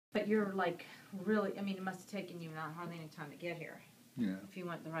But you're like really, I mean, it must have taken you not hardly any time to get here. Yeah. If you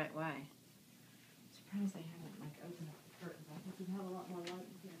went the right way. I'm surprised they haven't like opened up the curtains. I think we have a lot more light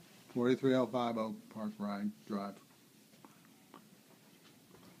in here. 4305 Oak Park Ride Drive.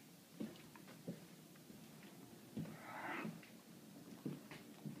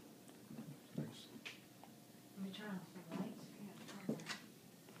 Let me turn off the lights.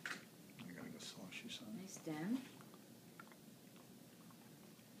 I gotta go slush you son. Nice den.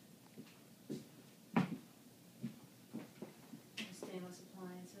 Stainless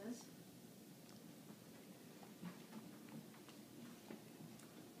appliances.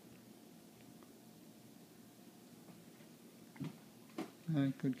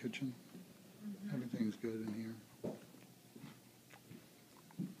 Good kitchen. Everything's good in here.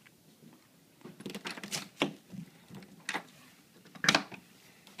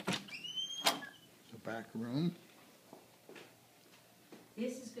 The back room.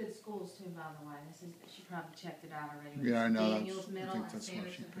 This is good schools too, by the way. This is, she probably checked it out already. Yeah, I know. Daniels I Middle think and that's why she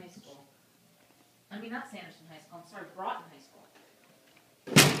Sanderson picked High this. School. I mean, not Sanderson High School. I'm sorry, Broughton High School.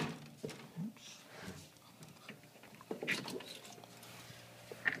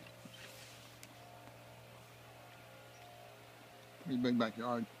 Pretty big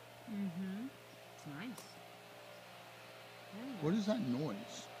backyard. Mm-hmm. It's nice. What is that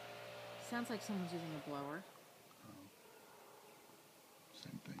noise? Sounds like someone's using a blower.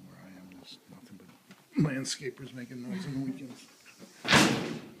 Same thing where I am. There's nothing but landscapers making noise on the weekends.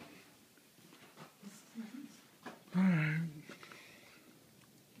 Alright.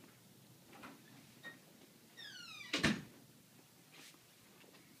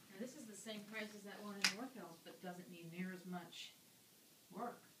 Now, this is the same price as that one in North Hills, but doesn't need near as much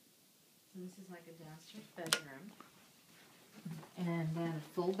work. So this is like a downstairs bedroom. And then a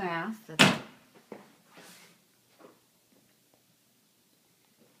full bath.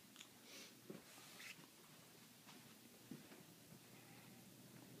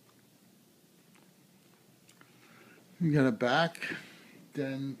 You got a back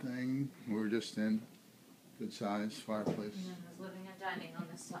den thing. We're just in. Good size fireplace. And then there's living and dining on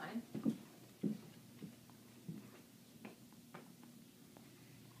this side.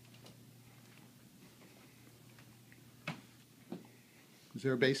 Is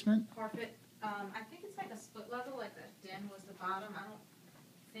there a basement? Carpet. I think it's like a split level, like the den was the bottom. I don't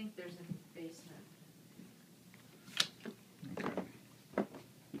think there's a basement.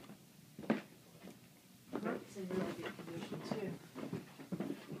 Carpet's in really good condition too.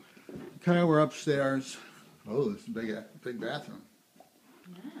 Okay, we're upstairs. Oh, this is a big bathroom.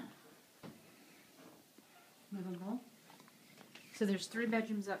 Yeah. Livable. So there's 3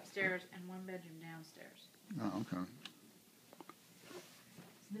 bedrooms upstairs and 1 bedroom downstairs. Oh, okay.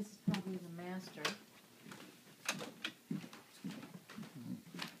 So this is probably the master.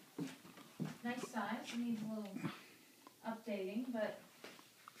 Nice size. Needs a little updating, but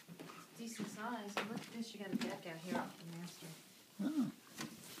it's decent size. And look at this. You got a deck out here off the master. Oh.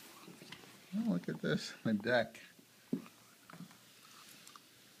 Oh, look at this. My deck.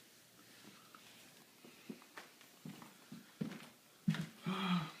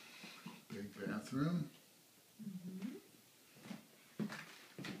 Big bathroom.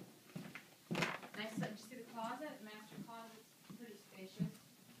 Nice. Did you see the closet? Master closet's pretty spacious.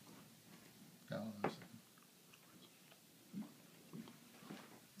 Oh, there's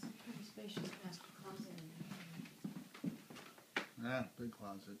It's a pretty spacious master closet in here. big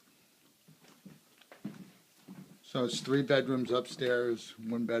closet. So it's 3 bedrooms upstairs,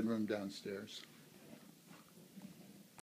 1 bedroom downstairs.